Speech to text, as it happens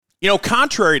You know,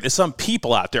 contrary to some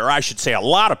people out there, I should say a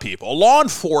lot of people, law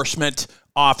enforcement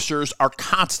officers are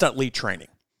constantly training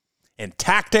in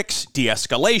tactics,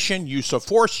 de-escalation, use of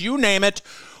force, you name it.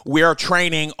 We are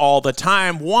training all the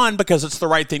time. One, because it's the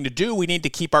right thing to do. We need to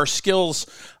keep our skills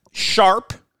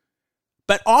sharp,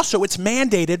 but also it's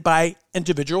mandated by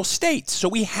individual states. So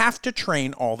we have to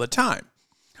train all the time.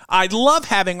 I love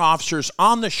having officers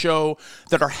on the show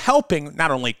that are helping not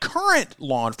only current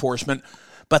law enforcement,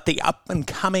 but the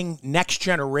up-and-coming next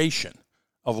generation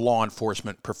of law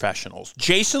enforcement professionals.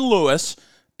 Jason Lewis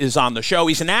is on the show.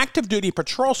 He's an active duty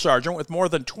patrol sergeant with more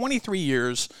than 23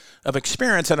 years of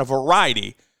experience in a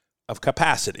variety of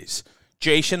capacities.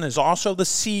 Jason is also the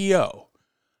CEO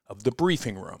of The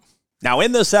Briefing Room. Now,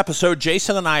 in this episode,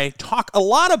 Jason and I talk a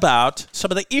lot about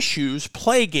some of the issues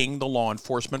plaguing the law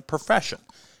enforcement profession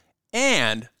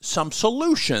and some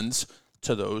solutions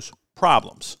to those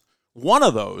problems. One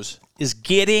of those is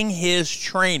getting his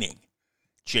training.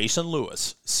 Jason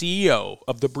Lewis, CEO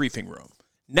of The Briefing Room.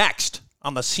 Next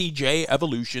on the CJ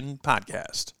Evolution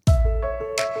Podcast.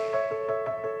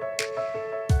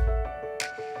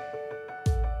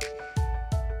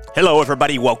 Hello,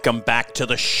 everybody. Welcome back to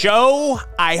the show.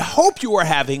 I hope you are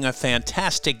having a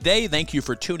fantastic day. Thank you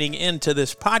for tuning in to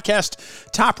this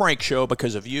podcast, Top Rank Show,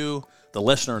 because of you, the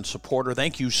listener and supporter.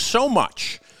 Thank you so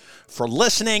much for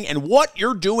listening and what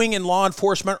you're doing in law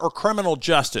enforcement or criminal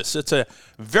justice. It's a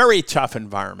very tough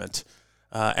environment,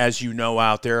 as you know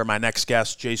out there. My next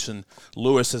guest, Jason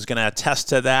Lewis, is going to attest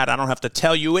to that. I don't have to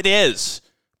tell you it is.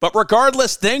 But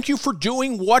regardless, thank you for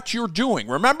doing what you're doing.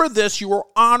 Remember this, you are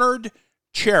honored,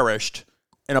 cherished,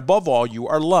 and above all, you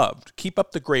are loved. Keep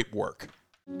up the great work.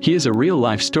 Here's a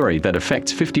real-life story that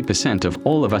affects 50% of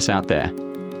all of us out there.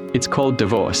 It's called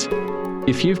divorce.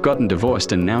 If you've gotten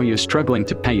divorced and now you're struggling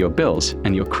to pay your bills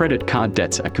and your credit card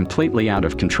debts are completely out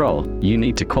of control, you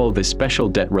need to call this special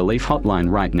debt relief hotline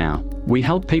right now. We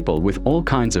help people with all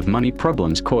kinds of money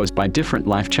problems caused by different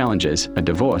life challenges, a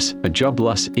divorce, a job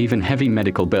loss, even heavy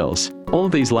medical bills. All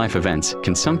these life events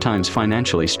can sometimes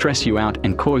financially stress you out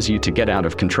and cause you to get out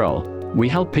of control. We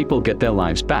help people get their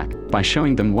lives back by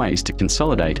showing them ways to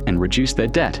consolidate and reduce their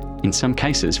debt, in some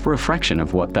cases for a fraction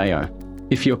of what they owe.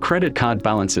 If your credit card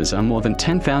balances are more than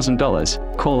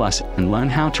 $10,000, call us and learn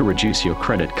how to reduce your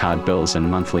credit card bills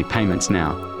and monthly payments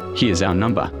now. Here's our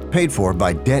number. Paid for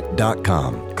by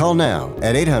Debt.com. Call now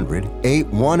at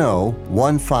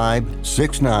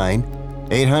 800-810-1569.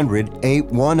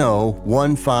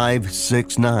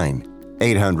 800-810-1569.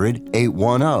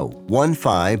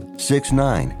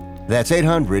 800-810-1569. That's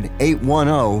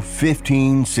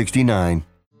 800-810-1569.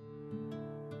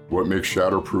 What makes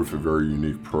Shatterproof a very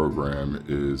unique program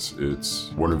is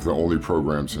it's one of the only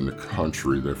programs in the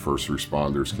country that first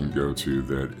responders can go to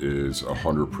that is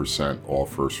 100% all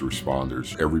first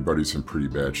responders. Everybody's in pretty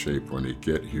bad shape when they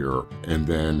get here. And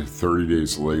then 30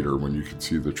 days later, when you can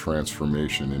see the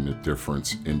transformation and the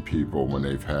difference in people when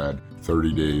they've had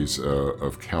 30 days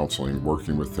of counseling,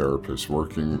 working with therapists,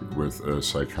 working with a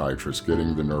psychiatrist,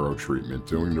 getting the neuro treatment,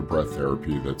 doing the breath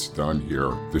therapy that's done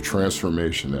here. The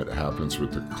transformation that happens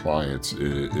with the clients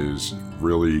is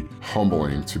really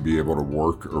humbling to be able to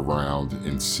work around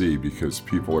and see, because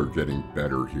people are getting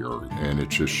better here. And it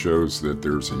just shows that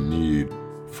there's a need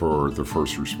for the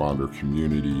first responder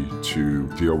community to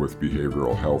deal with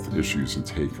behavioral health issues and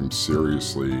take them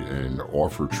seriously and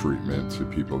offer treatment to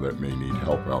people that may need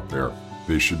help out there.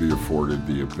 They should be afforded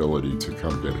the ability to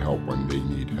come get help when they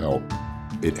need help.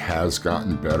 It has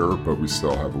gotten better, but we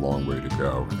still have a long way to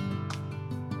go.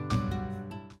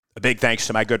 A big thanks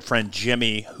to my good friend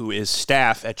Jimmy, who is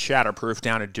staff at Shatterproof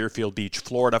down in Deerfield Beach,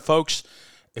 Florida. Folks,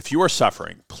 if you are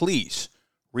suffering, please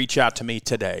reach out to me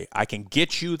today. I can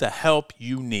get you the help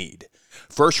you need.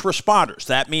 First responders,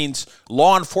 that means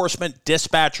law enforcement,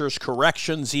 dispatchers,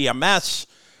 corrections, EMS,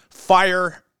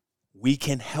 fire. We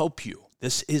can help you.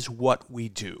 This is what we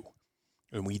do,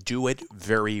 and we do it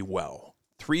very well.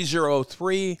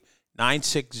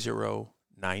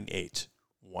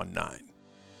 303-960-9819.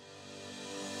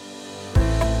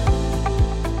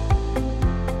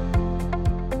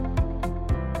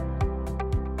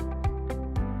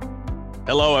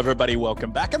 Hello, everybody.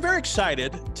 Welcome back. I'm very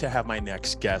excited to have my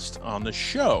next guest on the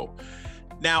show.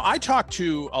 Now, I talk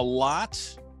to a lot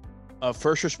of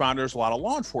first responders, a lot of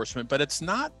law enforcement, but it's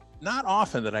not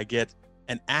often that I get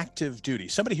an active duty,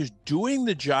 somebody who's doing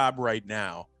the job right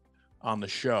now on the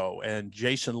show. And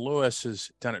Jason Lewis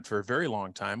has done it for a very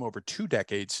long time, over 2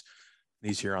 decades.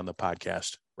 He's here on the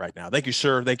podcast right now. Thank you,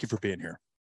 sir. Thank you for being here.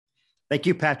 Thank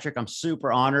you, Patrick. I'm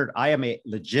super honored. I am a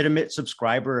legitimate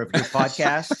subscriber of your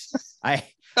podcast. I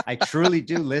truly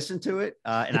do listen to it,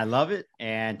 and I love it.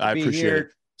 And to be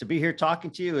here to be here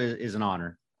talking to you is an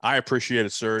honor. I appreciate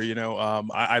it, sir.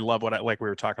 I love like we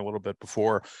were talking a little bit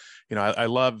before, I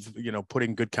love,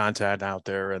 putting good content out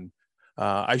there. And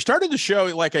I started the show,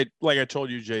 like I told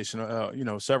you,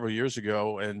 Jason, several years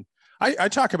ago. And I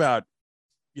talk about,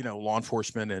 law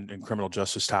enforcement and criminal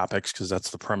justice topics, because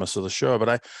that's the premise of the show.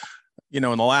 But in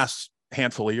the last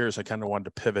handful of years, I kind of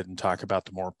wanted to pivot and talk about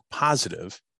the more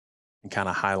positive and kind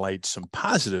of highlight some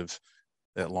positive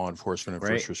that law enforcement and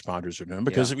first responders are doing,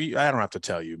 because I don't have to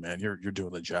tell you, man, you're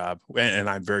doing the job. And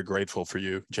I'm very grateful for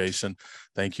you, Jason.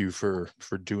 Thank you for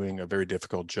doing a very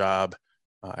difficult job.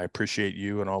 I appreciate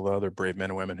you and all the other brave men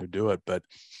and women who do it. But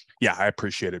yeah, I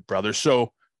appreciate it, brother.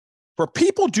 So for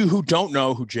people who don't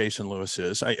know who Jason Lewis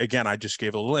is, I just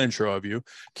gave a little intro of you.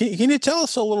 Can you tell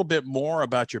us a little bit more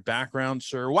about your background,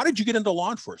 sir? Why did you get into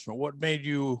law enforcement? What made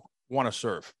you want to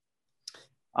serve?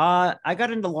 I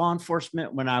got into law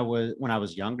enforcement when I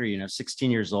was younger, 16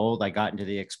 years old. I got into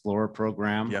the Explorer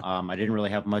program. I didn't really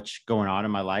have much going on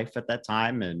in my life at that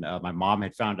time. And my mom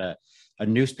had found a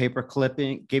newspaper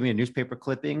clipping, gave me a newspaper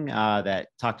clipping that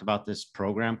talked about this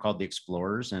program called the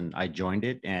Explorers. And I joined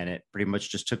it, and it pretty much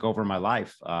just took over my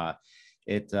life.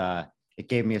 It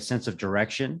gave me a sense of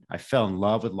direction. I fell in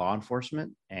love with law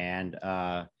enforcement. And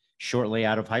shortly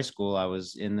out of high school, I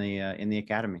was in the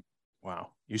academy. Wow.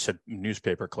 You said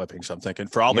newspaper clippings. I'm thinking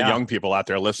for all the young people out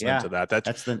there listening to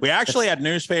that, we actually had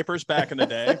newspapers back in the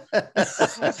day.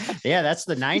 Yeah, that's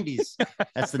the 90s.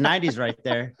 That's the 90s right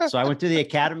there. So I went to the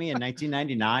academy in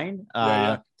 1999.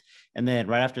 And then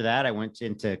right after that, I went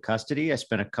into custody. I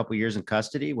spent a couple years in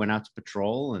custody, went out to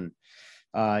patrol. And,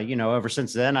 ever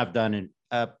since then, I've done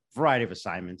a variety of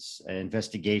assignments,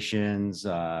 investigations,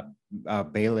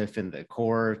 bailiff in the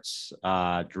courts,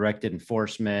 directed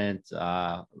enforcement.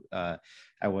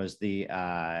 I was the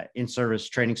in-service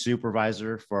training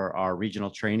supervisor for our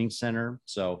regional training center.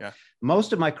 So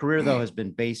most of my career, though, has been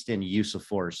based in use of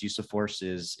force. Use of force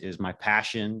is my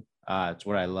passion. It's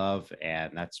what I love,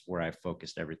 and that's where I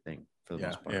focused everything for the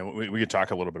most part. Yeah, we could talk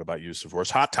a little bit about use of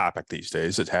force. Hot topic these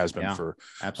days. It has been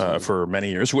for many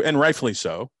years, and rightfully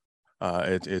so.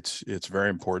 It's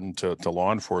very important to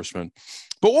law enforcement.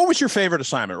 But what was your favorite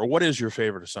assignment, or what is your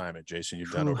favorite assignment, Jason, you've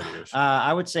done over the years?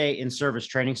 I would say in-service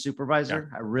training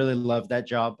supervisor. I really loved that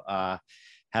job.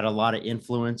 Had a lot of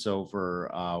influence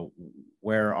over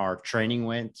where our training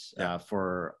went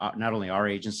for not only our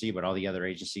agency, but all the other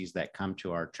agencies that come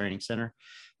to our training center.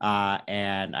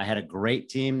 And I had a great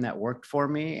team that worked for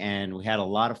me, and we had a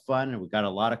lot of fun, and we got a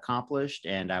lot accomplished.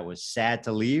 And I was sad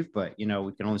to leave, but we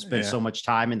can only spend so much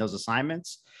time in those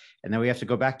assignments, and then we have to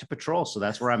go back to patrol. So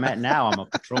that's where I'm at now. I'm a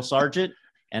patrol sergeant,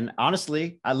 and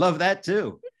honestly, I love that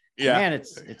too. Yeah, man,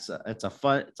 it's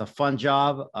a fun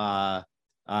job.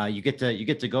 You get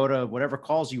to go to whatever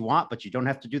calls you want, but you don't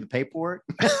have to do the paperwork.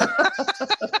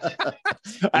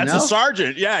 That's a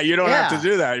sergeant. Yeah. You don't have to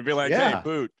do that. You'd be like, hey,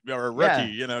 boot or a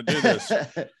rookie, do this.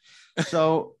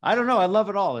 So I don't know. I love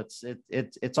it all.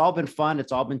 It's all been fun.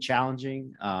 It's all been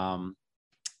challenging. And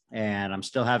I'm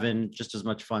still having just as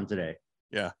much fun today.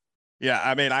 Yeah. Yeah.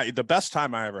 I mean, the best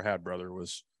time I ever had, brother,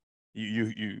 was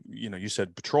you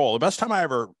said patrol. The best time I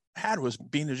ever had was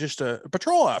being just a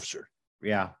patrol officer.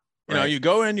 Yeah. You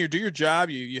go in, you do your job,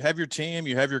 you have your team,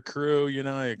 you have your crew,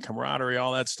 your camaraderie,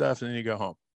 all that stuff, and then you go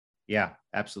home. Yeah,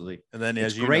 absolutely. And then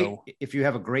it's great if you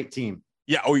have a great team.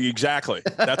 Yeah. Oh, exactly.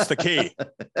 That's the key.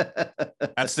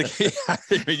 That's the key.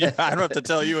 I don't have to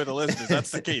tell you and the listeners.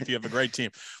 That's the key if you have a great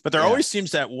team. But there always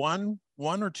seems that one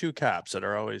or two cops that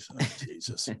are always,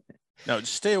 Jesus. No,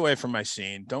 just stay away from my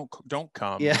scene. Don't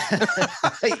come. Yeah.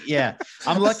 Yeah.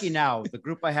 I'm lucky now. The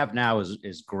group I have now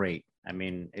is great. I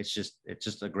mean, it's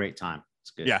just a great time.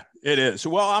 It's good. Yeah, it is.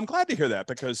 Well, I'm glad to hear that,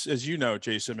 because as you know,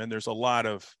 Jason, and there's a lot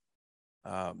of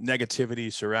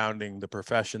negativity surrounding the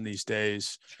profession these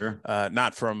days. Sure.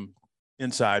 Not from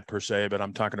inside per se, but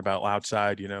I'm talking about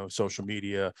outside, social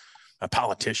media,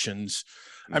 politicians.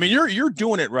 I mean, you're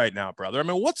doing it right now, brother. I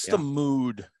mean, what's the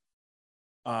mood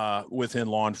within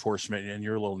law enforcement in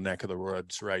your little neck of the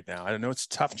woods right now? I know it's a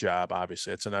tough job.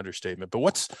 Obviously, it's an understatement, but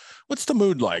what's the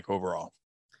mood like overall?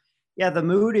 Yeah, the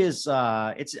mood is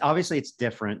it's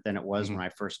different than it was when I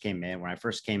first came in. When I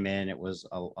first came in, it was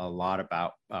a lot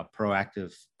about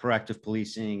proactive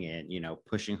policing and,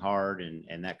 pushing hard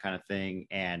and that kind of thing.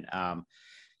 And,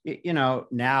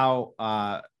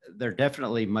 now they're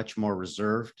definitely much more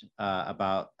reserved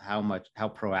about how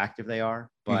proactive they are.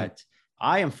 But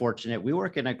I am fortunate. We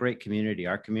work in a great community.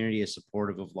 Our community is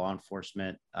supportive of law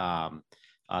enforcement.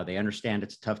 They understand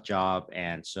it's a tough job.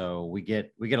 And so we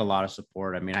get a lot of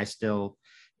support. I mean, I still,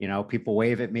 people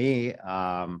wave at me.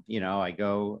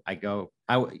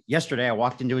 Yesterday I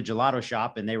walked into a gelato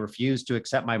shop and they refused to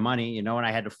accept my money, and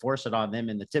I had to force it on them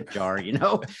in the tip jar.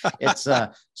 It's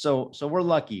so we're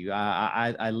lucky.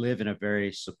 I live in a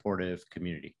very supportive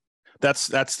community.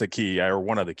 That's the key, or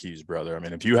one of the keys, brother. I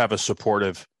mean, if you have a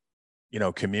supportive,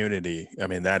 community, I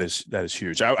mean, that is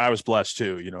huge. I was blessed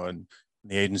too, and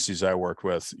the agencies I worked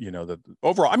with, that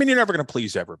overall, I mean, you're never going to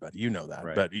please everybody, that,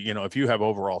 right. But, if you have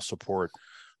overall support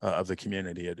of the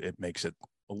community, it makes it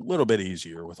a little bit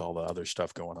easier with all the other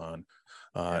stuff going on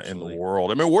in the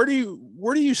world. I mean, where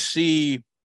do you see,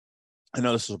 I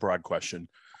know this is a broad question,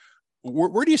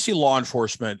 where do you see law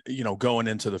enforcement, going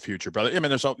into the future, brother? I mean,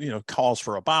 there's, calls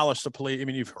for abolish the police. I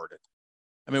mean, you've heard it.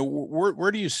 I mean,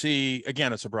 where do you see,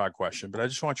 again, it's a broad question, but I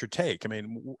just want your take. I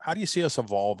mean, how do you see us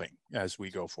evolving as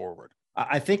we go forward?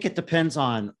 I think it depends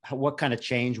on what kind of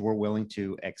change we're willing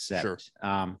to accept.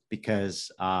 Sure.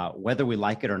 Because whether we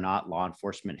like it or not, law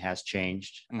enforcement has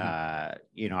changed.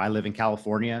 Mm-hmm. I live in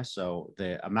California, so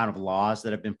the amount of laws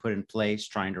that have been put in place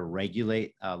trying to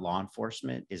regulate law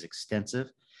enforcement is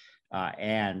extensive.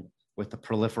 And with the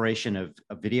proliferation of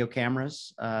video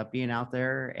cameras being out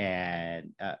there,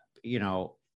 and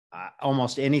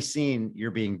almost any scene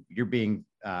you're being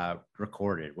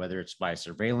recorded, whether it's by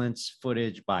surveillance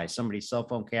footage, by somebody's cell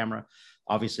phone camera,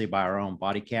 obviously by our own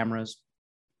body cameras.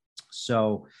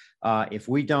 So if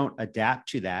we don't adapt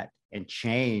to that and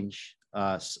change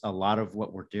a lot of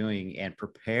what we're doing and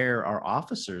prepare our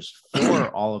officers for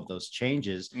all of those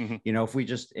changes, mm-hmm. If we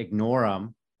just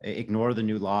ignore the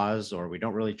new laws, or we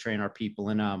don't really train our people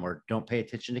in them, or don't pay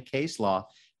attention to case law,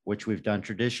 which we've done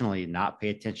traditionally, not pay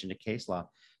attention to case law,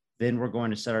 then we're going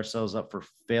to set ourselves up for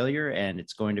failure, and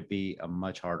it's going to be a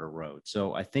much harder road.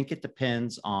 So I think it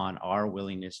depends on our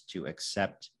willingness to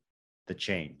accept the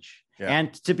change. Yeah.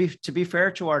 And to be fair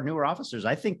to our newer officers,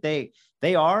 I think they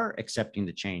are accepting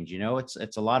the change.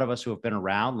 It's a lot of us who have been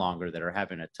around longer that are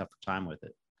having a tougher time with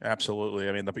it. Absolutely.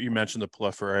 I mean, you mentioned the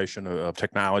proliferation of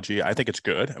technology. I think it's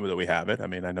good that we have it. I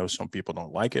mean, I know some people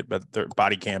don't like it, but their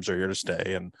body cams are here to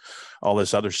stay and all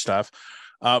this other stuff.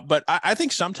 But I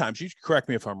think sometimes, you correct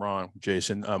me if I'm wrong,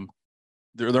 Jason,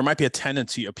 there might be a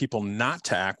tendency of people not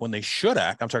to act when they should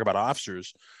act. I'm talking about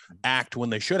officers act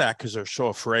when they should act because they're so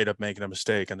afraid of making a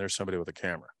mistake and there's somebody with a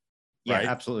camera. Yeah, right?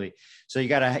 Absolutely. So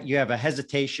you have a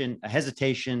hesitation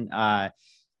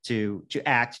to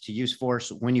act, to use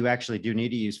force when you actually do need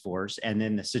to use force. And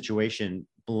then the situation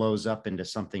blows up into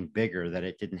something bigger that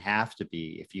it didn't have to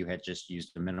be if you had just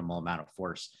used a minimal amount of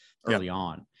force early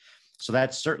on. So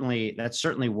that's certainly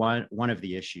one of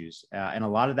the issues. And a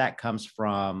lot of that comes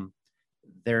from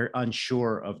they're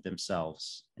unsure of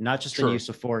themselves, not just the use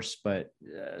of force, but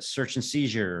search and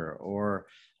seizure or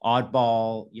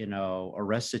oddball,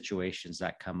 arrest situations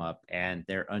that come up, and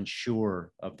they're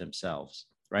unsure of themselves.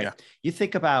 Right. Yeah. You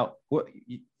think about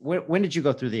when did you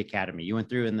go through the academy? You went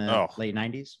through in the late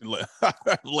 90s?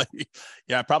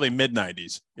 Yeah, probably mid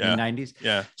 90s. Yeah. Mid 90s.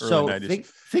 Yeah. So 90s.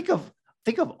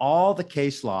 Think of all the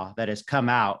case law that has come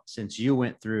out since you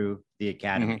went through the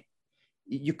academy.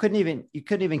 Mm-hmm. You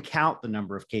couldn't even count the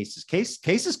number of cases.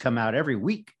 Cases come out every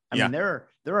week. I mean, there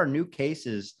are new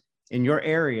cases in your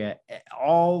area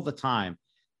all the time.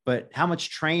 But how much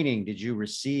training did you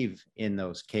receive in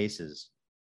those cases?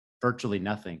 Virtually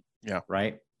nothing. Yeah.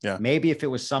 Right. Yeah. Maybe if it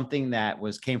was something that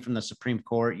came from the Supreme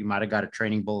Court, you might've got a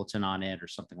training bulletin on it or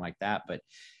something like that. But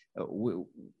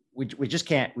we just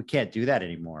can't do that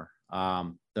anymore.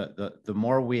 The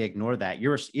more we ignore that,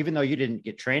 even though you didn't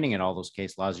get training in all those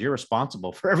case laws, you're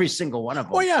responsible for every single one of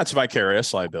them. Well, yeah, it's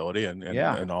vicarious liability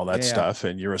and all that stuff.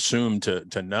 And you're assumed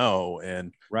to know,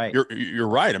 and you're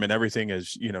right. I mean, everything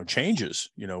is, changes,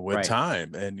 with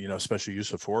time, and, especially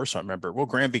use of force. I remember,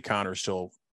 Graham v. Connor is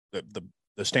still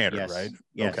the standard, right?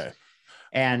 Yes. Okay.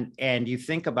 And you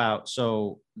think about,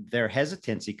 so their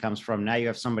hesitancy comes from, now you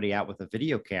have somebody out with a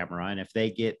video camera, and if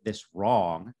they get this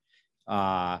wrong,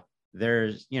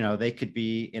 there's, they could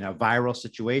be in a viral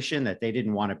situation that they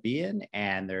didn't want to be in,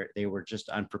 and they were just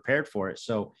unprepared for it.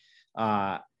 So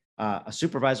a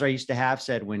supervisor I used to have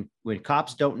said, when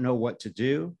cops don't know what to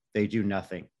do, they do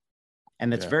nothing.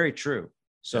 And that's very true.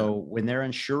 So when they're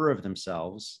unsure of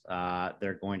themselves,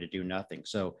 they're going to do nothing.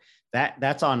 So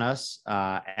that's on us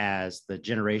as the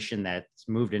generation that's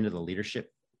moved into the leadership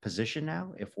position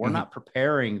now. If we're not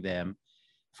preparing them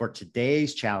for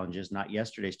today's challenges, not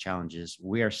yesterday's challenges,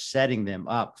 we are setting them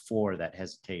up for that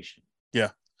hesitation.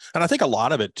 Yeah. And I think a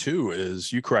lot of it too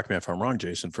is, you correct me if I'm wrong,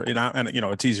 Jason, and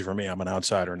it's easy for me. I'm an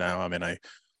outsider now. I mean, I'm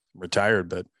retired,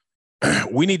 but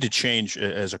we need to change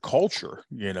as a culture,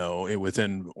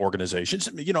 within organizations.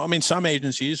 I mean, some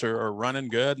agencies are running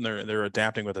good and they're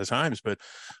adapting with the times, but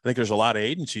I think there's a lot of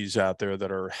agencies out there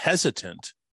that are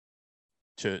hesitant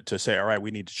to say, all right,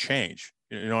 we need to change.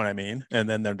 You know what I mean? And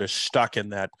then they're just stuck in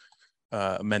that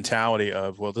mentality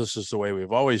of, well, this is the way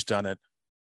we've always done it.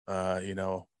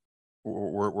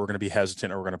 We're going to be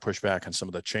hesitant, or we're going to push back on some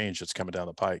of the change that's coming down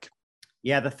the pike.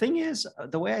 Yeah, the thing is,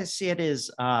 the way I see it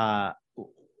is,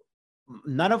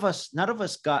 most of us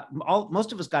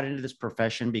got into this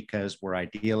profession because we're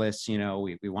idealists.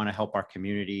 We want to help our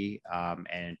community,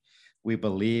 and we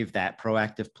believe that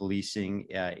proactive policing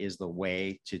is the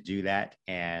way to do that.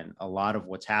 And a lot of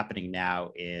what's happening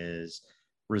now is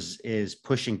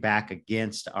pushing back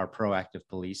against our proactive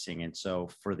policing. And so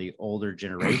for the older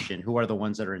generation, who are the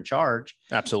ones that are in charge,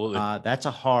 absolutely, that's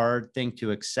a hard thing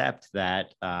to accept,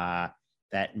 that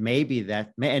maybe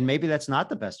that's not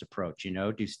the best approach.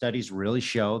 Do studies really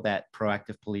show that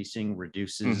proactive policing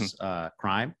reduces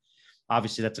crime?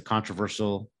 Obviously, that's a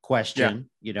controversial question,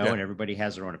 and everybody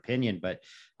has their own opinion, but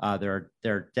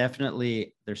there's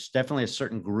definitely a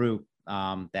certain group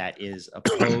that is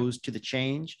opposed to the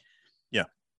change. Yeah.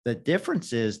 The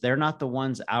difference is they're not the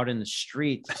ones out in the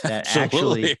street that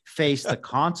actually face the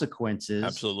consequences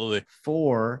absolutely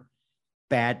for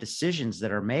bad decisions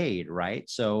that are made, right?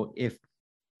 So if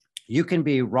you can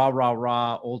be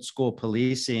rah, old school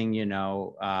policing,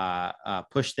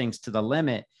 push things to the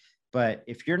limit, but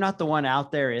if you're not the one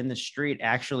out there in the street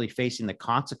actually facing the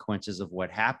consequences of what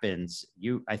happens,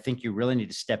 I think you really need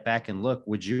to step back and look,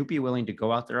 would you be willing to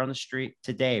go out there on the street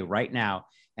today, right now,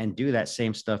 and do that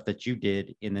same stuff that you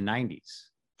did in the 90s?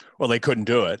 Well, they couldn't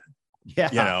do it,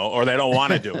 or they don't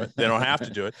want to do it. They don't have to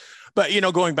do it. But,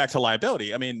 going back to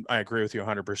liability, I mean, I agree with you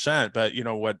 100%, but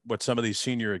what some of these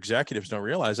senior executives don't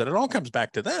realize, that it all comes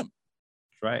back to them.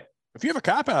 That's right. If you have a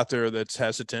cop out there that's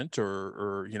hesitant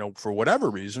or for whatever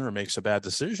reason, or makes a bad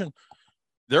decision,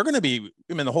 they're going to be,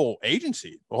 the whole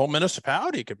agency, the whole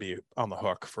municipality could be on the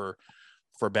hook for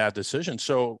bad decisions.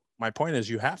 So my point is,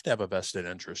 you have to have a vested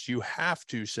interest. You have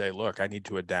to say, look, I need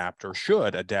to adapt, or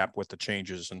should adapt with the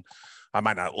changes. And I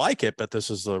might not like it, but this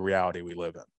is the reality we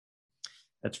live in.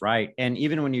 That's right. And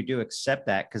even when you do accept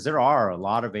that, because there are a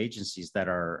lot of agencies that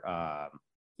are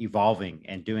evolving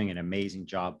and doing an amazing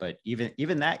job, but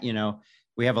even that,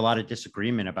 we have a lot of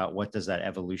disagreement about what does that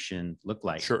evolution look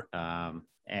like. Sure.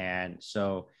 And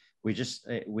so we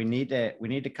need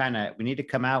to come out.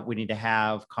 We need to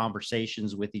have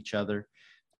conversations with each other.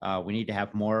 We need to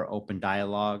have more open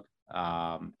dialogue,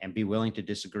 and be willing to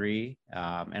disagree.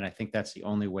 And I think that's the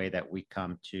only way that we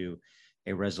come to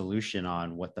a resolution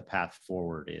on what the path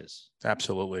forward is.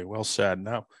 Absolutely. Well said.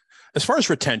 Now, as far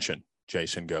as retention,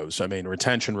 Jason, goes,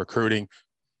 retention, recruiting,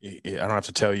 I don't have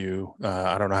to tell you,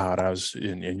 I don't know how it is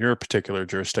in your particular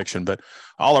jurisdiction, but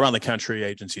all around the country,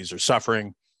 agencies are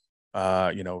suffering,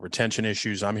 retention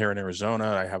issues. I'm here in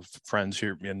Arizona. I have friends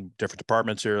here in different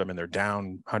departments here. They're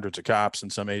down hundreds of cops in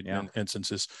some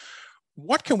instances.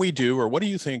 What can we do, or what do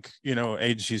you think,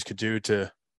 agencies could do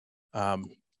to not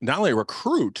only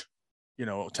recruit,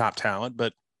 top talent,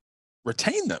 but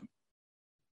retain them?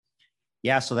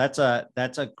 Yeah, so that's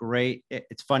a great.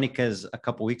 It's funny because a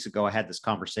couple of weeks ago I had this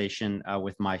conversation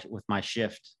with my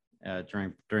shift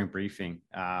during briefing,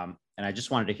 and I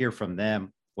just wanted to hear from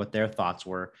them what their thoughts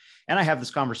were. And I have this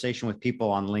conversation with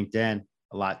people on LinkedIn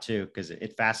a lot too, because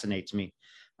it fascinates me.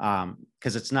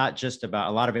 Because it's not just about,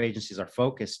 a lot of agencies are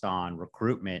focused on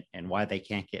recruitment and why they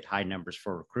can't get high numbers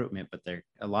for recruitment, but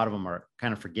a lot of them are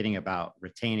kind of forgetting about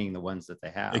retaining the ones that they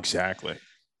have. Exactly.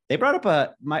 They brought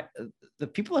up the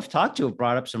people I've talked to have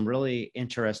brought up some really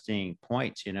interesting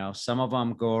points. Some of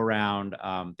them go around,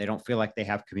 they don't feel like they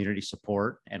have community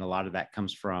support. And a lot of that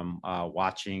comes from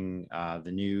watching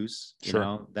the news,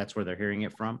 Sure. That's where they're hearing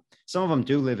it from. Some of them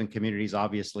do live in communities,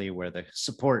 obviously, where the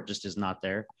support just is not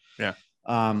there. Yeah.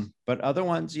 But other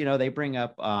ones, they bring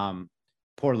up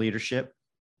poor leadership.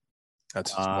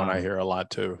 That's one I hear a lot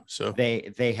too. So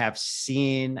they have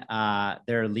seen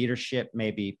their leadership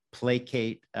maybe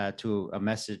placate to a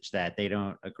message that they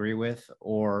don't agree with,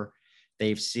 or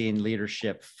they've seen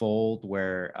leadership fold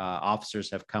where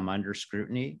officers have come under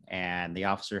scrutiny and the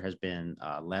officer has been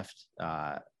left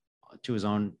to his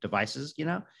own devices,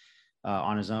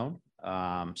 on his own.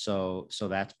 So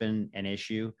that's been an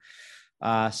issue.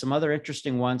 Some other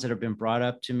interesting ones that have been brought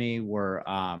up to me were,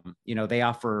 they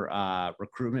offer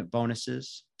recruitment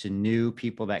bonuses to new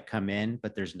people that come in,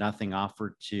 but there's nothing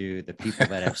offered to the people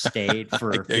that have stayed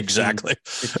for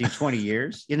 15, 20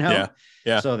 years, Yeah.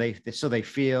 So they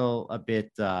feel a bit,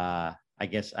 I I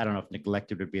guess, I don't know if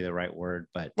neglected would be the right word,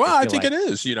 but Well, I think like, it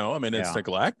is, I mean, it's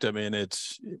neglect. I mean,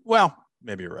 well,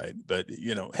 maybe you're right, but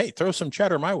hey, throw some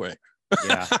cheddar my way.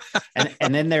 Yeah.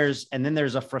 And then there's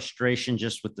a frustration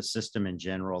just with the system in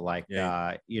general. Like, here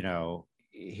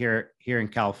in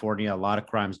California, a lot of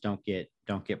crimes don't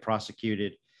get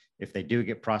prosecuted. If they do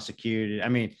get prosecuted, I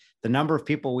mean, the number of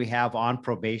people we have on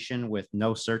probation with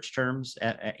no search terms,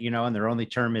 and their only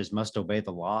term is must obey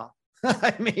the law.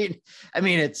 I mean,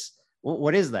 it's,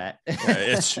 what is that?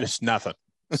 It's just nothing.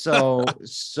 So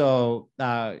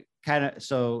they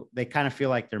kind of feel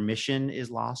like their mission is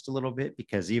lost a little bit,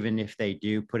 because even if they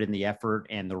do put in the effort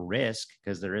and the risk,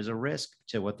 because there is a risk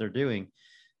to what they're doing,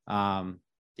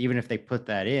 even if they put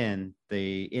that in,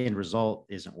 the end result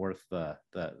isn't worth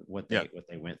what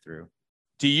they went through.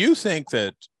 Do you think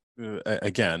that,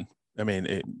 again, I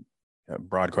mean, a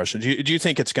broad question, do you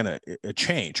think it's going to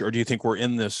change, or do you think we're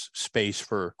in this space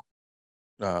for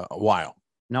a while?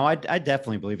 No, I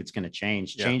definitely believe it's going to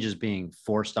change. Yeah. Change is being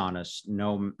forced on us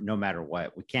no matter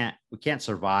what. We can't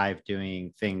survive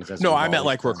doing things. No, I meant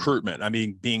like recruitment. I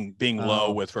mean, being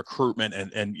low with recruitment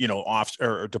and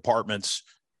officer or departments,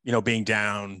 being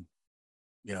down,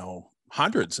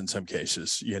 hundreds in some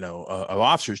cases, of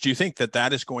officers. Do you think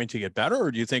that is going to get better,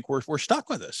 or do you think we're stuck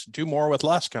with this, do more with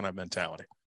less kind of mentality?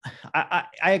 I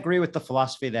agree with the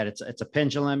philosophy that it's a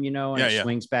pendulum, and it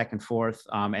swings back and forth.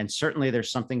 And certainly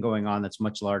there's something going on that's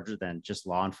much larger than just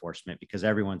law enforcement, because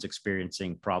everyone's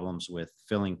experiencing problems with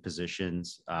filling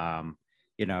positions.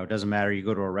 It doesn't matter. You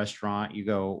go to a restaurant, you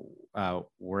go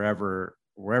wherever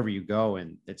you go,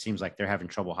 and it seems like they're having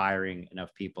trouble hiring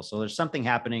enough people. So there's something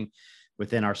happening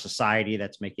within our society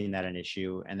that's making that an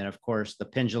issue. And then, of course, the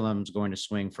pendulum's going to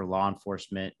swing for law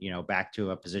enforcement, back to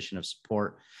a position of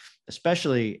support,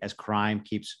 especially as crime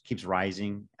keeps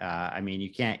rising. I mean,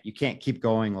 you can't keep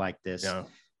going like this,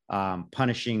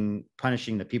 punishing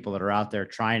the people that are out there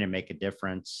trying to make a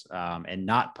difference, and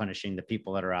not punishing the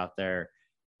people that are out there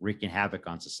wreaking havoc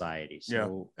on society.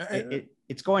 So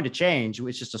it's going to change.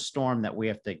 It's just a storm that we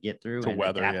have to get through and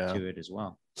adapt to it as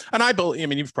well. And I believe, I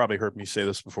mean, you've probably heard me say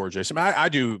this before, Jason. I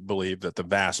do believe that the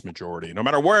vast majority, no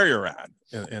matter where you're at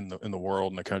in the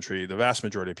world, in the country, the vast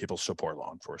majority of people support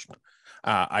law enforcement.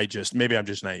 Maybe I'm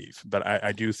just naive, but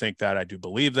I do think that, I do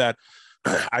believe that.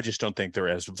 I just don't think they're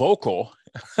as vocal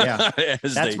as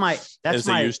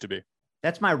they used to be.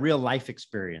 That's my real life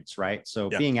experience, right? So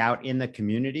being out in the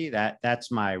community,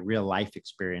 that's my real life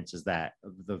experience, is that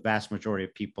the vast majority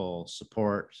of people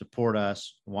support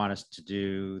us, want us to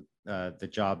do the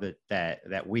job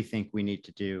that we think we need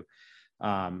to do.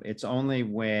 It's only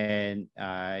when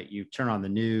you turn on the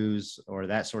news or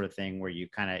that sort of thing where you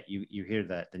kind of you hear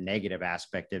the negative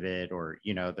aspect of it, or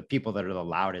the people that are the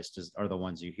loudest are the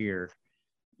ones you hear.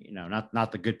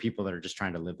 Not the good people that are just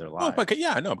trying to live their lives. Well,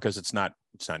 because it's not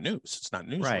news. It's not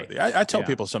newsworthy. Right. I tell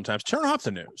people sometimes, turn off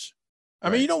the news. I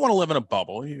mean, you don't want to live in a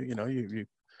bubble,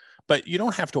 but you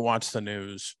don't have to watch the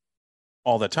news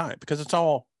all the time, because it's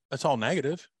all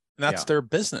negative, and that's their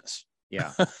business.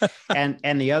 Yeah.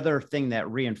 And the other thing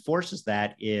that reinforces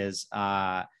that is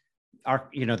the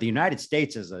United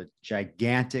States is a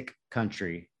gigantic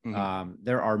country. Mm-hmm.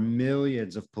 There are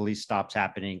millions of police stops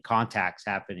happening, contacts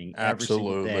happening every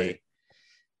single day.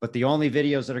 But the only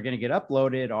videos that are going to get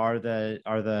uploaded are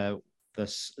the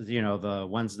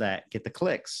ones that get the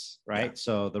clicks, right? Yeah.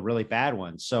 So the really bad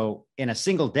ones. So in a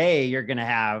single day, you're going to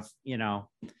have,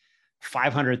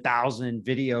 500,000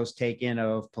 videos taken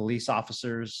of police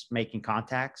officers making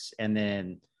contacts, and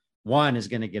then one is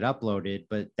going to get uploaded,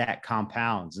 but that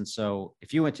compounds. And so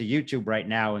if you went to YouTube right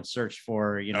now and search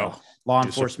for, law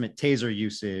enforcement taser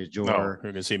usage, or you're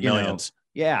going to see millions.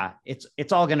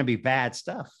 It's all going to be bad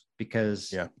stuff,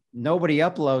 because nobody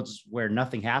uploads where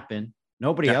nothing happened.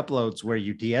 Nobody uploads where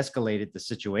you de-escalated the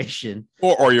situation.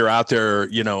 Or you're out there,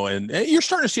 and you're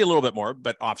starting to see a little bit more,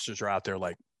 but officers are out there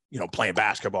like, playing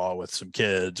basketball with some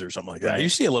kids or something like that. Right. You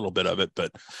see a little bit of it,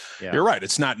 but you're right.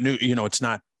 It's not new, it's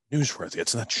not newsworthy.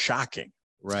 It's not shocking.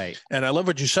 Right. And I love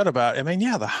what you said about,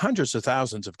 the hundreds of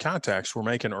thousands of contacts we're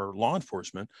making, or law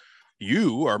enforcement,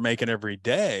 you are making every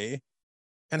day.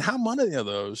 And how many of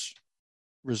those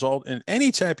result in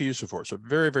any type of use of force? A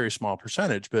very, very small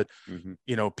percentage, but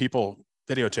people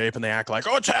videotape and they act like,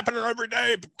 oh, it's happening every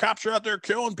day. Cops are out there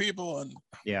killing people. And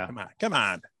come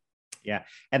on. Yeah.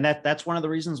 And that's one of the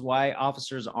reasons why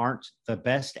officers aren't the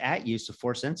best at use of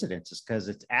force incidents, is because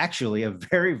it's actually a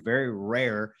very, very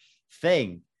rare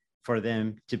thing. for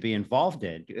them to be involved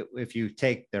in. If you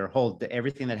take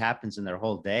everything that happens in their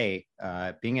whole day,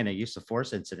 being in a use of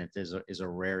force incident is a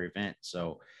rare event.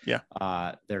 So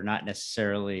they're not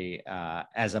necessarily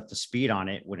as up to speed on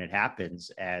it when it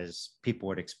happens as people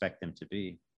would expect them to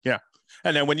be. Yeah.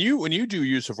 And then when you do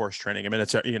use of force training, I mean,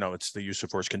 it's it's the use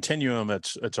of force continuum.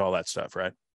 It's all that stuff,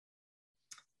 right?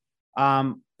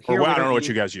 I don't know what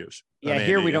you guys use. Yeah,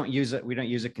 here we don't use it. We don't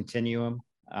use a continuum.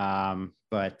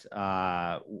 But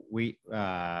we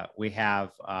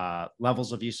have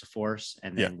levels of use of force,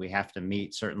 and then we have to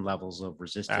meet certain levels of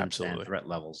resistance and threat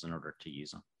levels in order to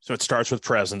use them. So it starts with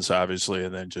presence, obviously,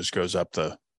 and then just goes up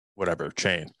the whatever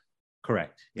chain.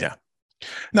 Correct. Yeah.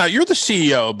 Now you're the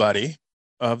CEO, buddy,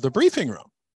 of the briefing room.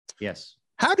 Yes.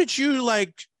 How did you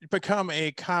become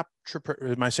a cop?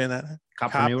 Am I saying that?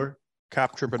 Copreneur.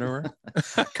 Coptrepreneur.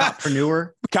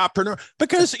 Copreneur.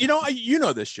 Because you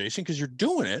know this, Jason, because you're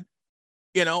doing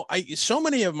it. So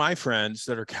many of my friends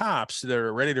that are cops that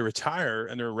are ready to retire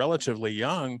and they're relatively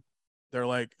young, they're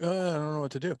like, I don't know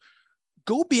what to do.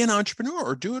 Go be an entrepreneur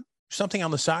or do something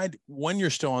on the side when you're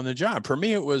still on the job. For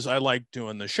me, it was I like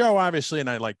doing the show, obviously, and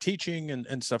I like teaching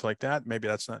and stuff like that. Maybe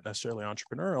that's not necessarily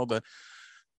entrepreneurial, but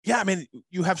yeah, I mean,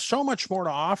 you have so much more to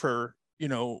offer,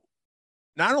 not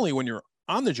only when you're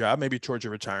on the job, maybe towards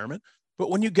your retirement, but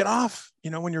when you get off,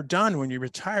 when you're done, when you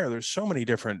retire, there's so many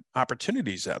different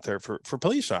opportunities out there for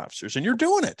police officers, and you're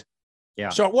doing it. Yeah.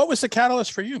 So what was the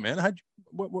catalyst for you, man?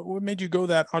 What made you go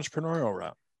that entrepreneurial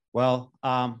route? Well,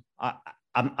 I'm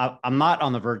not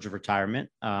on the verge of retirement.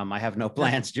 I have no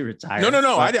plans to retire.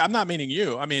 No. I'm not meaning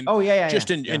you. I mean,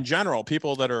 in general,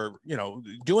 people that are,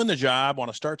 doing the job, want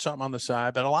to start something on the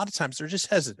side, but a lot of times they're just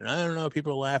hesitant. I don't know.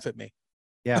 People laugh at me.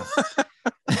 Yeah.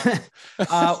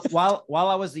 While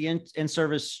I was the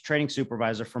in-service training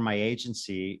supervisor for my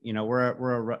agency,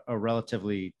 we're a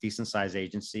relatively decent sized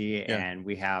agency, and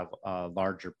we have a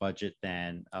larger budget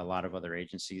than a lot of other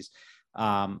agencies.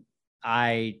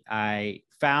 I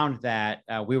found that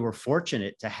we were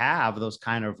fortunate to have those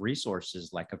kind of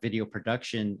resources, like a video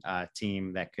production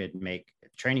team that could make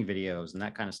training videos and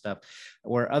that kind of stuff,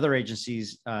 where other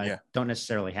agencies don't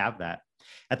necessarily have that.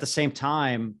 At the same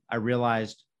time, I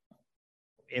realized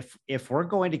if we're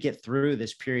going to get through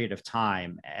this period of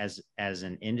time as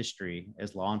an industry,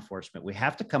 as law enforcement, we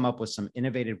have to come up with some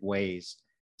innovative ways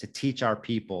to teach our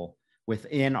people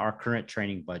within our current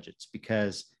training budgets,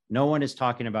 because no one is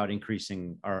talking about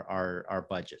increasing our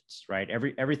budgets, right?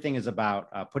 Everything is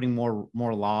about putting more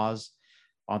laws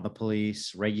on the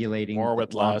police, regulating more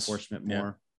with law laws. Enforcement more.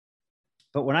 Yeah.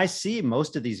 But when I see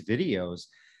most of these videos,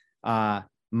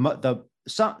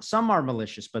 some are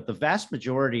malicious, but the vast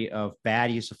majority of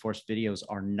bad use of force videos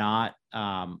are not.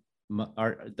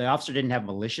 The officer didn't have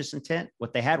malicious intent.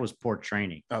 What they had was poor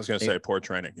training. I was going to say poor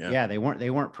training. Yeah, they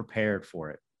weren't prepared for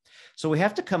it. So we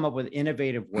have to come up with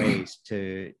innovative ways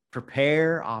to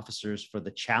prepare officers for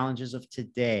the challenges of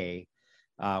today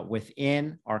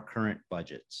within our current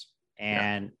budgets.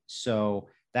 And so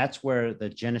that's where the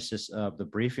genesis of the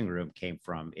briefing room came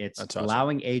from. It's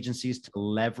allowing agencies to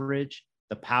leverage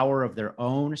the power of their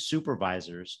own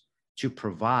supervisors to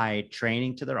provide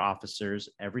training to their officers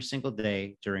every single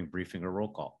day during briefing or roll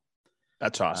call.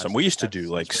 That's awesome. We used to do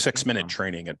like 6-minute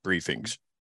training at briefings,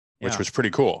 which was pretty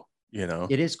cool.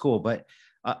 It is cool, but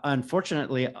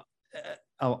unfortunately,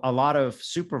 a lot of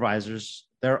supervisors,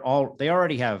 they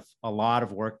already have a lot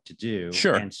of work to do.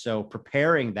 Sure. And so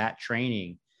preparing that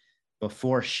training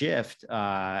before shift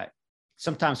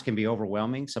sometimes can be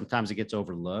overwhelming. Sometimes it gets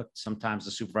overlooked. Sometimes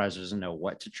the supervisor doesn't know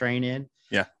what to train in.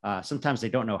 Yeah. Sometimes they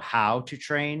don't know how to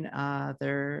train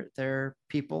their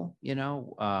people,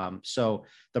 so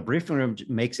the briefing room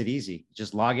makes it easy.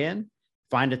 Just log in,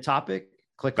 find a topic,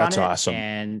 click on it. That's awesome.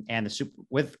 And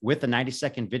with the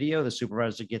 90-second video, the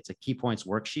supervisor gets a key points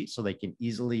worksheet so they can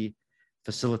easily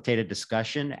facilitate a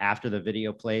discussion after the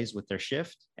video plays with their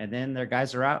shift. And then their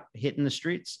guys are out hitting the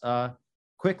streets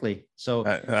quickly. So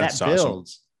that builds. Awesome.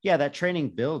 Yeah, that training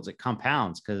builds, it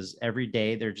compounds, because every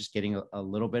day they're just getting a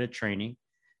little bit of training,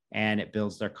 and it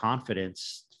builds their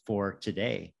confidence for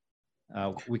today.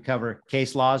 We cover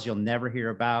case laws you'll never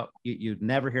hear about. You'd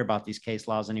never hear about these case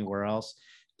laws anywhere else,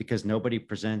 because nobody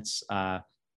presents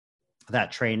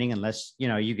that training unless,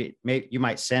 you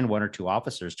might send 1 or 2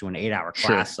 officers to an 8-hour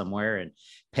class somewhere and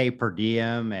pay per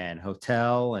diem and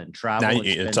hotel and travel.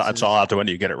 It's all out the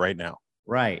window. You get it right now.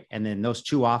 Right. And then those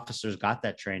 2 officers got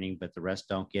that training, but the rest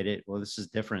don't get it. Well, this is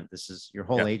different. This is your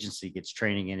whole agency gets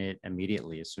training in it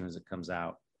immediately as soon as it comes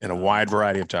out. In a wide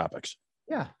variety of topics.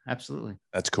 Yeah, absolutely.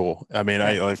 That's cool. I mean,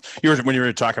 when you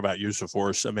were talking about use of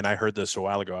force, I mean, I heard this a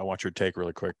while ago. I want your take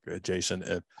really quick,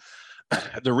 Jason.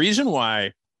 The reason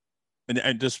why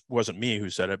and this wasn't me who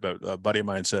said it, but a buddy of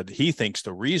mine said he thinks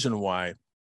the reason why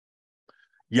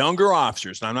younger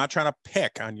officers, and I'm not trying to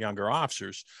pick on younger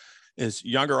officers, is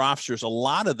younger officers, a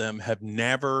lot of them have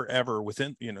never, ever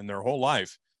within, in their whole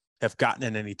life have gotten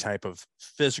in any type of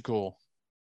physical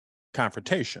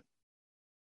confrontation.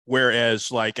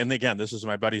 Whereas and again, this is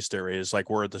my buddy's theory, is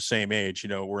we're at the same age,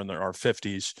 we're in our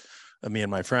 50s, me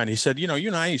and my friend, he said, you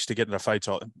and I used to get into fights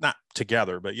not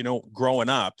together, but, growing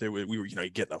up, we were, you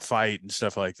get in a fight and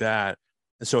stuff like that.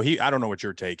 And so I don't know what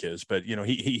your take is, but,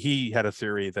 he had a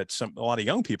theory that a lot of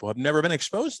young people have never been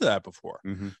exposed to that before.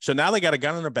 Mm-hmm. So now they got a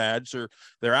gun in their badge, or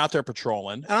they're out there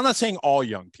patrolling. And I'm not saying all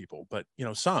young people, but,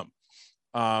 some.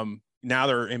 Now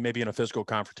they're maybe in a physical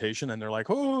confrontation and they're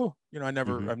like, oh, I've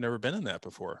never been in that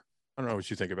before. I don't know what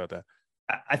you think about that.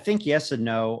 I think yes and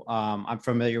no. I'm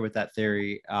familiar with that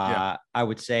theory. I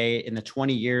would say in the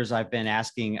 20 years I've been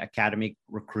asking academy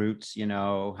recruits,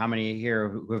 how many here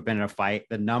who have been in a fight,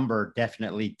 the number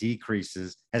definitely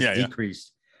decreased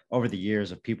over the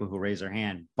years of people who raise their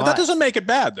hand. But that doesn't make it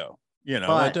bad though.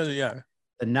 The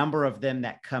number of them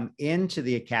that come into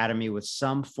the academy with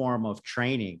some form of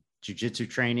training, jiu-jitsu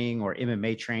training or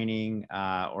MMA training,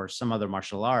 or some other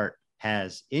martial art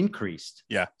has increased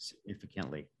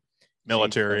significantly.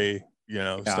 Military,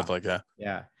 stuff like that.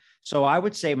 Yeah. So I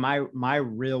would say my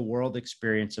real world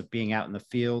experience of being out in the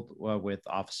field with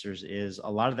officers is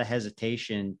a lot of the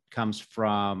hesitation comes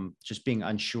from just being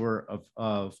unsure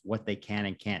of what they can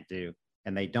and can't do.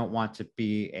 And they don't want to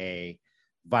be a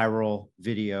viral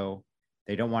video.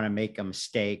 They don't want to make a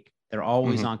mistake. They're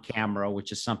always on camera,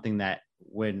 which is something that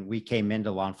when we came into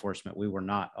law enforcement, we were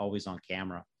not always on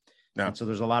camera. No. And so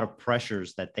there's a lot of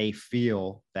pressures that they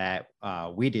feel that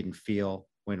we didn't feel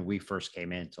when we first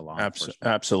came into law enforcement.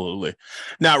 Absolutely.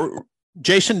 Now,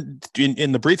 Jason,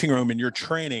 in the briefing room in your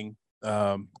training,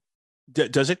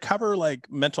 does it cover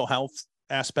mental health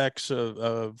aspects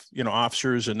of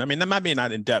officers? And I mean, that might be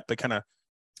not in depth, but kind of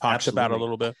talks about it a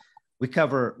little bit. We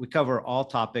cover all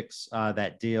topics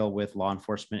that deal with law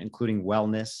enforcement, including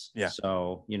wellness. Yeah.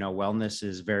 So, wellness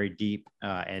is very deep,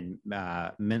 and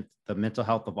the mental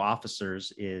health of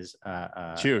officers is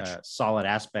huge. A solid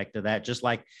aspect of that. Just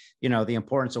like, the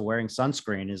importance of wearing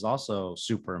sunscreen is also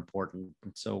super important.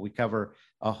 And so we cover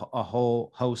a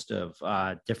whole host of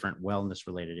different wellness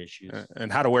related issues.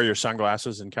 And how to wear your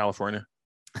sunglasses in California.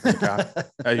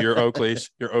 Your Oakleys,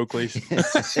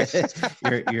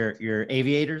 your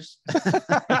aviators.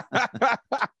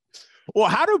 Well,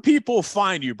 how do people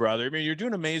find you, brother? I mean, you're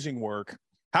doing amazing work.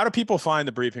 How do people find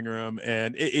the briefing room?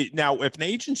 And now, if an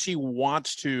agency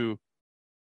wants to,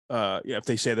 if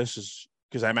they say this is,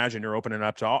 because I imagine you're opening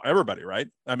up to everybody, right?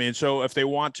 I mean, so if they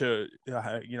want to,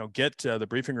 get the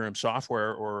briefing room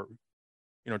software or,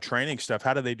 training stuff,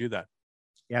 how do they do that?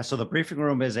 Yeah. So the briefing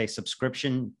room is a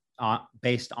subscription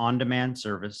based on-demand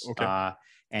service. Okay.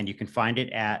 And you can find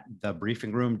it at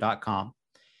thebriefingroom.com.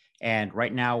 And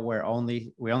right now we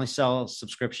only sell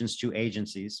subscriptions to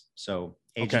agencies. So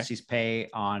agencies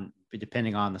pay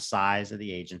depending on the size of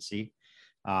the agency.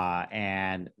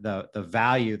 And the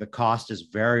value, the cost is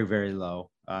very, very low.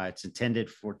 It's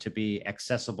intended to be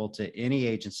accessible to any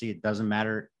agency. It doesn't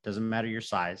matter your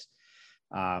size.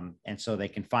 And so they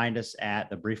can find us at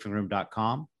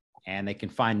thebriefingroom.com. And they can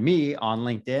find me on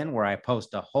LinkedIn, where I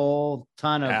post a whole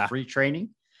ton of free training,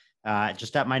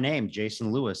 just at my name,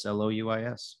 Jason Lewis, Louis.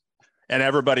 And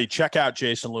everybody, check out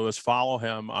Jason Lewis. Follow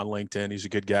him on LinkedIn. He's a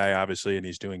good guy, obviously, and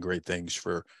he's doing great things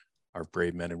for our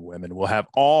brave men and women. We'll have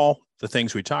all the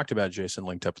things we talked about, Jason,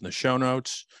 linked up in the show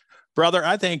notes. Brother,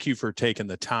 I thank you for taking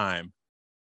the time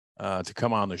to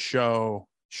come on the show,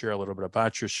 share a little bit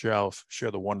about yourself,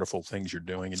 share the wonderful things you're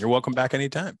doing, and you're welcome back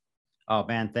anytime. Oh,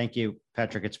 man. Thank you,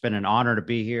 Patrick. It's been an honor to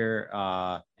be here.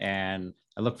 And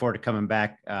I look forward to coming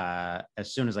back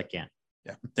as soon as I can.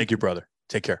 Yeah. Thank you, brother.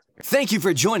 Take care. Thank you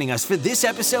for joining us for this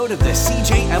episode of the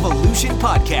CJ Evolution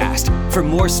Podcast. For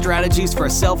more strategies for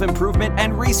self-improvement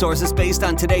and resources based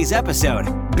on today's episode,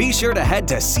 be sure to head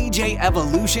to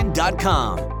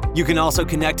cjevolution.com. You can also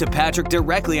connect to Patrick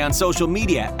directly on social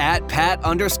media at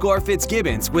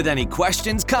Pat_Fitzgibbons with any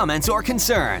questions, comments, or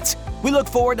concerns. We look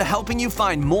forward to helping you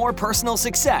find more personal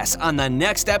success on the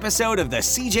next episode of the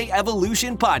CJ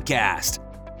Evolution Podcast.